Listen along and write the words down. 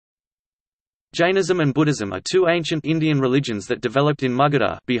Jainism and Buddhism are two ancient Indian religions that developed in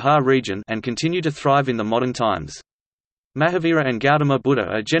Magadha, Bihar region and continue to thrive in the modern times. Mahavira and Gautama Buddha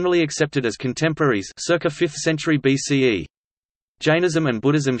are generally accepted as contemporaries circa 5th century BCE. Jainism and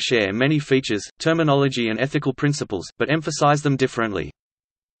Buddhism share many features, terminology and ethical principles, but emphasize them differently.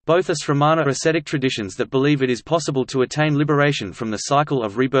 Both are Sramana ascetic traditions that believe it is possible to attain liberation from the cycle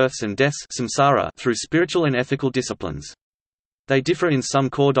of rebirths and deaths samsara through spiritual and ethical disciplines. They differ in some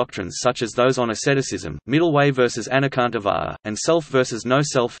core doctrines such as those on asceticism, middle way versus anekantavada, and self versus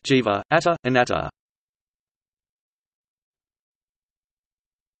no-self jiva, atta, anatta.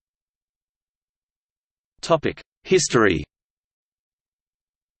 History.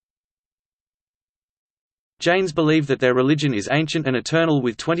 Jains believe that their religion is ancient and eternal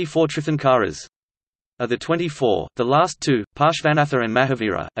with 24 Tirthankaras. Of the 24, the last two, Parshvanatha and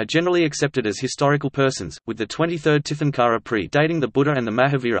Mahavira, are generally accepted as historical persons, with the 23rd Tirthankara pre-dating the Buddha and the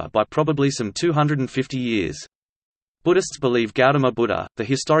Mahavira by probably some 250 years. Buddhists believe Gautama Buddha, the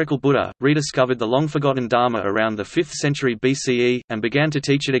historical Buddha, rediscovered the long-forgotten Dharma around the 5th century BCE, and began to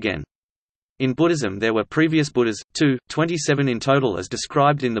teach it again. In Buddhism there were previous Buddhas, 27 in total as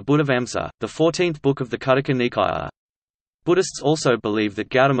described in the Buddhavamsa, the 14th book of the Khuddaka Nikaya. Buddhists also believe that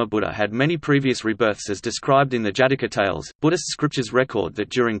Gautama Buddha had many previous rebirths as described in the Jataka tales. Buddhist scriptures record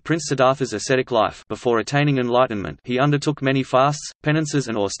that during Prince Siddhartha's ascetic life before attaining enlightenment he undertook many fasts, penances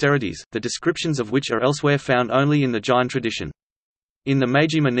and austerities, the descriptions of which are elsewhere found only in the Jain tradition. In the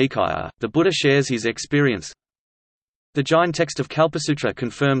Majjhima Nikaya, the Buddha shares his experience. The Jain text of Kalpasutra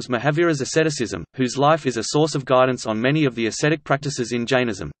confirms Mahavira's asceticism, whose life is a source of guidance on many of the ascetic practices in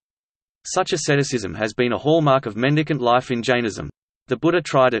Jainism. Such asceticism has been a hallmark of mendicant life in Jainism. The Buddha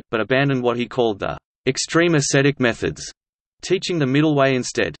tried it, but abandoned what he called the extreme ascetic methods, teaching the middle way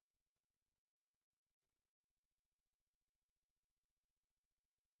instead.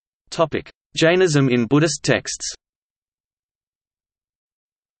 Jainism in Buddhist texts.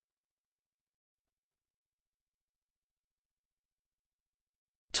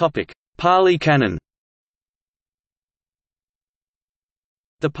 Pāli Canon.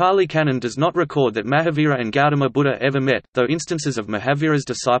 The Pāli Canon does not record that Mahavira and Gautama Buddha ever met, though instances of Mahavira's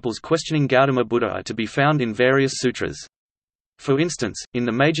disciples questioning Gautama Buddha are to be found in various sutras. For instance, in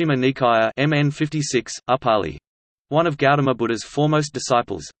the Majjhima Nikaya MN 56, Upali, one of Gautama Buddha's foremost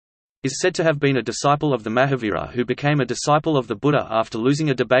disciples, is said to have been a disciple of the Mahavira who became a disciple of the Buddha after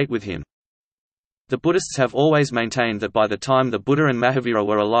losing a debate with him. The Buddhists have always maintained that by the time the Buddha and Mahavira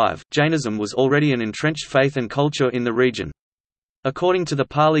were alive, Jainism was already an entrenched faith and culture in the region. According to the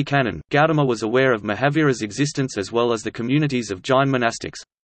Pāli Canon, Gautama was aware of Mahavira's existence as well as the communities of Jain monastics.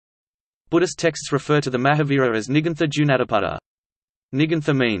 Buddhist texts refer to the Mahavira as Nigantha Junatapada.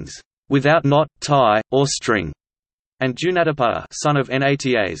 Nigantha means, without knot, tie, or string, and Junatapada, son of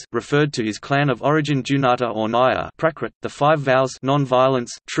Natas, referred to his clan of origin Junata or Naya Prakrit, the five vows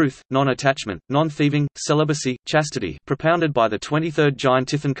non-violence, truth, non-attachment, non-thieving, celibacy, chastity, propounded by the 23rd Jain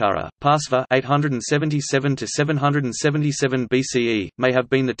Tirthankara, Parsva 877–777 BCE, may have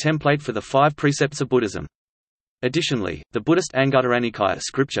been the template for the 5 precepts of Buddhism. Additionally, the Buddhist Anguttara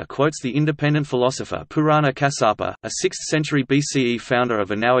scripture quotes the independent philosopher Purana Kassapa, a 6th century BCE founder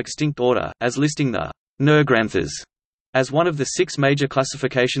of a now extinct order, as listing the Nirgranthas as one of the 6 major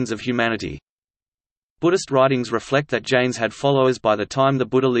classifications of humanity. Buddhist writings reflect that Jains had followers by the time the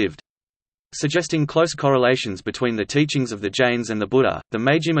Buddha lived. Suggesting close correlations between the teachings of the Jains and the Buddha, the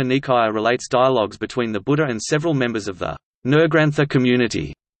Majjhima Nikaya relates dialogues between the Buddha and several members of the Nirgrantha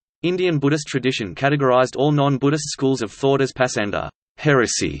community. Indian Buddhist tradition categorized all non-Buddhist schools of thought as pasanda,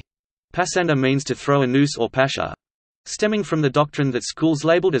 heresy. Pasanda means to throw a noose or pasha, stemming from the doctrine that schools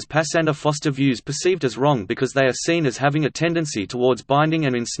labeled as pasanda foster views perceived as wrong because they are seen as having a tendency towards binding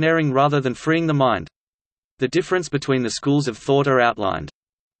and ensnaring rather than freeing the mind. The difference between the schools of thought are outlined.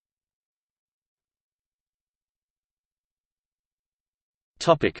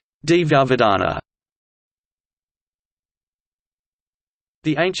 Divyavadana.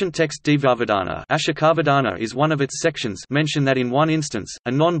 The ancient text Divyavadana is one of its sections mention that in one instance,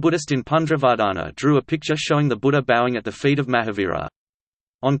 a non-Buddhist in Pundravartana drew a picture showing the Buddha bowing at the feet of Mahavira.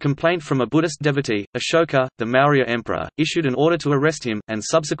 On complaint from a Buddhist devotee, Ashoka, the Maurya emperor, issued an order to arrest him, and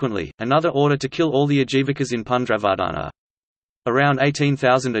subsequently, another order to kill all the Ajivikas in Pundravartana. Around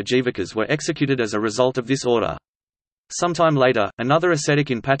 18,000 Ajivikas were executed as a result of this order. Sometime later, another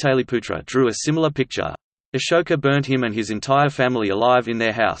ascetic in Pataliputra drew a similar picture. Ashoka burnt him and his entire family alive in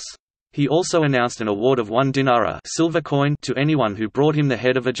their house. He also announced an award of 1 dinara silver coin to anyone who brought him the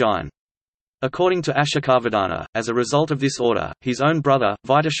head of a Jain. According to Ashokavadana, as a result of this order, his own brother,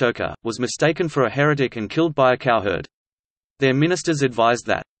 Vitashoka, was mistaken for a heretic and killed by a cowherd. Their ministers advised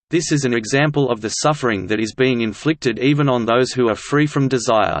that, This is an example of the suffering that is being inflicted even on those who are free from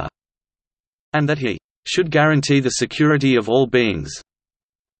desire, and that he should guarantee the security of all beings.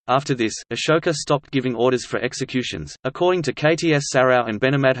 After this, Ashoka stopped giving orders for executions. According to Kts Sarao and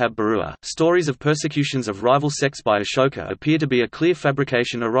Benamadhab Barua, stories of persecutions of rival sects by Ashoka appear to be a clear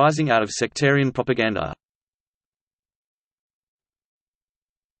fabrication arising out of sectarian propaganda.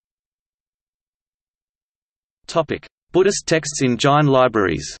 Buddhist texts in Jain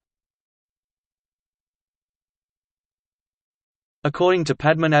libraries. According to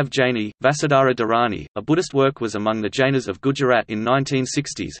Padmanav Jaini, Vasudhara Dharani, a Buddhist work was among the Jainas of Gujarat in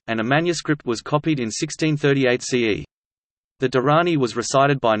 1960s, and a manuscript was copied in 1638 CE. The Dharani was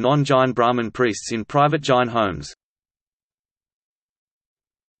recited by non-Jain Brahmin priests in private Jain homes.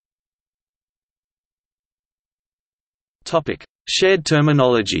 Shared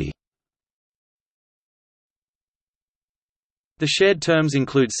terminology. The shared terms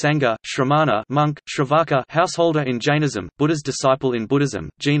include Sangha, Shramana monk, Shravaka householder in Jainism, Buddha's disciple in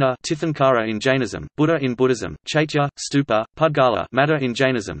Buddhism, Jina Tirthankara in Jainism, Buddha in Buddhism, Chaitya, Stupa, Pudgala matter in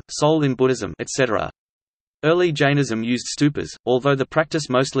Jainism, soul in Buddhism, etc. Early Jainism used stupas, although the practice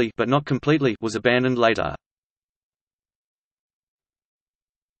mostly but not completely was abandoned later.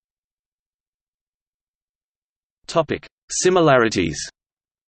 Topic: Similarities.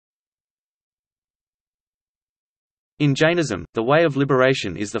 In Jainism, the way of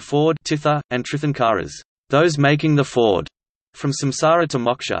liberation is the ford tirtha, and Tirthankaras, those making the ford, from samsara to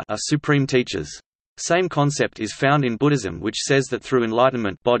moksha, are supreme teachers. Same concept is found in Buddhism, which says that through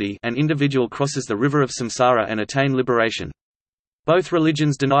enlightenment body an individual crosses the river of samsara and attain liberation. Both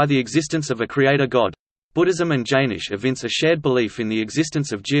religions deny the existence of a creator god. Buddhism and Jainism evince a shared belief in the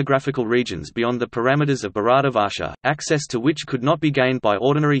existence of geographical regions beyond the parameters of Bharatavarsha, access to which could not be gained by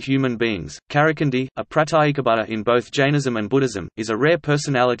ordinary human beings. Karakandi, a pratyekabuddha in both Jainism and Buddhism, is a rare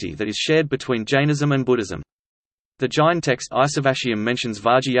personality that is shared between Jainism and Buddhism. The Jain text Isavashyam mentions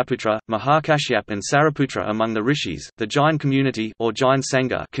Vajrayaputra, Mahakashyap and Sariputra among the rishis. The Jain community, or Jain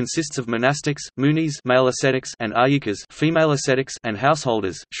Sangha, consists of monastics, munis male ascetics and aryikas female ascetics and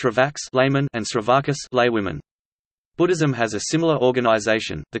householders, shravaks laymen and sravakas laywomen. Buddhism has a similar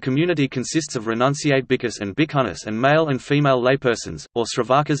organization. The community consists of renunciate bhikkhus and bhikkhunis and male and female laypersons, or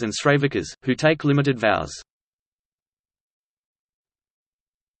sravakas and sravakas, who take limited vows.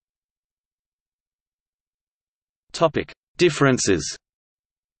 Differences.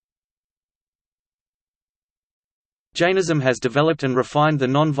 Jainism has developed and refined the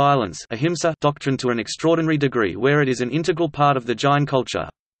non-violence ahimsa doctrine to an extraordinary degree where it is an integral part of the Jain culture.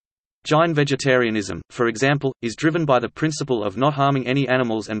 Jain vegetarianism, for example, is driven by the principle of not harming any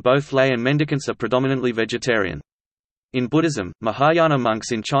animals, and both lay and mendicants are predominantly vegetarian. In Buddhism, Mahayana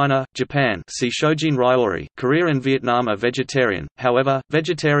monks in China, Japan see Shojin Ryori, Korea and Vietnam are vegetarian, however,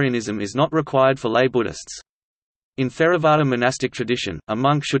 vegetarianism is not required for lay Buddhists. In Theravada monastic tradition, a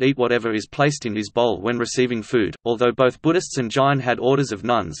monk should eat whatever is placed in his bowl when receiving food. Although both Buddhists and Jain had orders of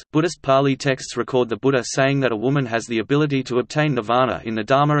nuns, Buddhist Pāli texts record the Buddha saying that a woman has the ability to obtain nirvana in the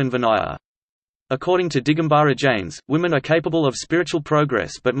Dharma and Vinaya. According to Digambara Jains, women are capable of spiritual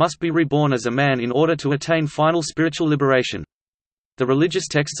progress but must be reborn as a man in order to attain final spiritual liberation. The religious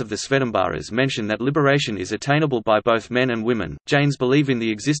texts of the Svetambaras mention that liberation is attainable by both men and women. Jains believe in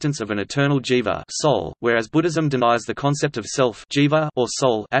the existence of an eternal jiva soul, whereas Buddhism denies the concept of self jiva or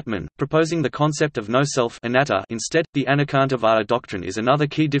soul atman, proposing the concept of no self anatta instead. The Anekantavada doctrine is another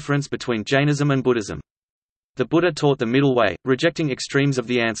key difference between Jainism and Buddhism. The Buddha taught the middle way, rejecting extremes of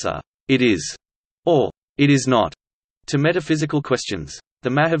the answer, "it is," or "it is not," to metaphysical questions.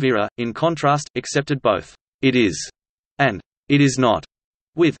 The Mahavira, in contrast, accepted both "it is" and "it is not,"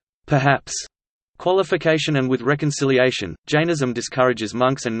 with "perhaps" qualification and with reconciliation. Jainism discourages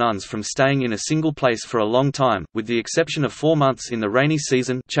monks and nuns from staying in a single place for a long time, with the exception of 4 months in the rainy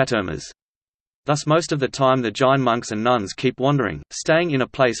season chaturmas. Thus most of the time the Jain monks and nuns keep wandering, staying in a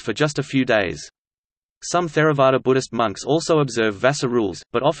place for just a few days. Some Theravada Buddhist monks also observe Vassa rules,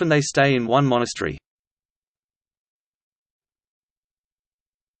 but often they stay in one monastery.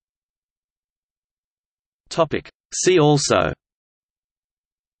 See also: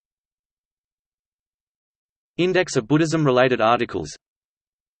 Index of Buddhism-related articles,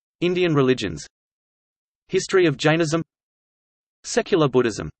 Indian religions, History of Jainism, Secular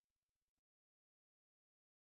Buddhism.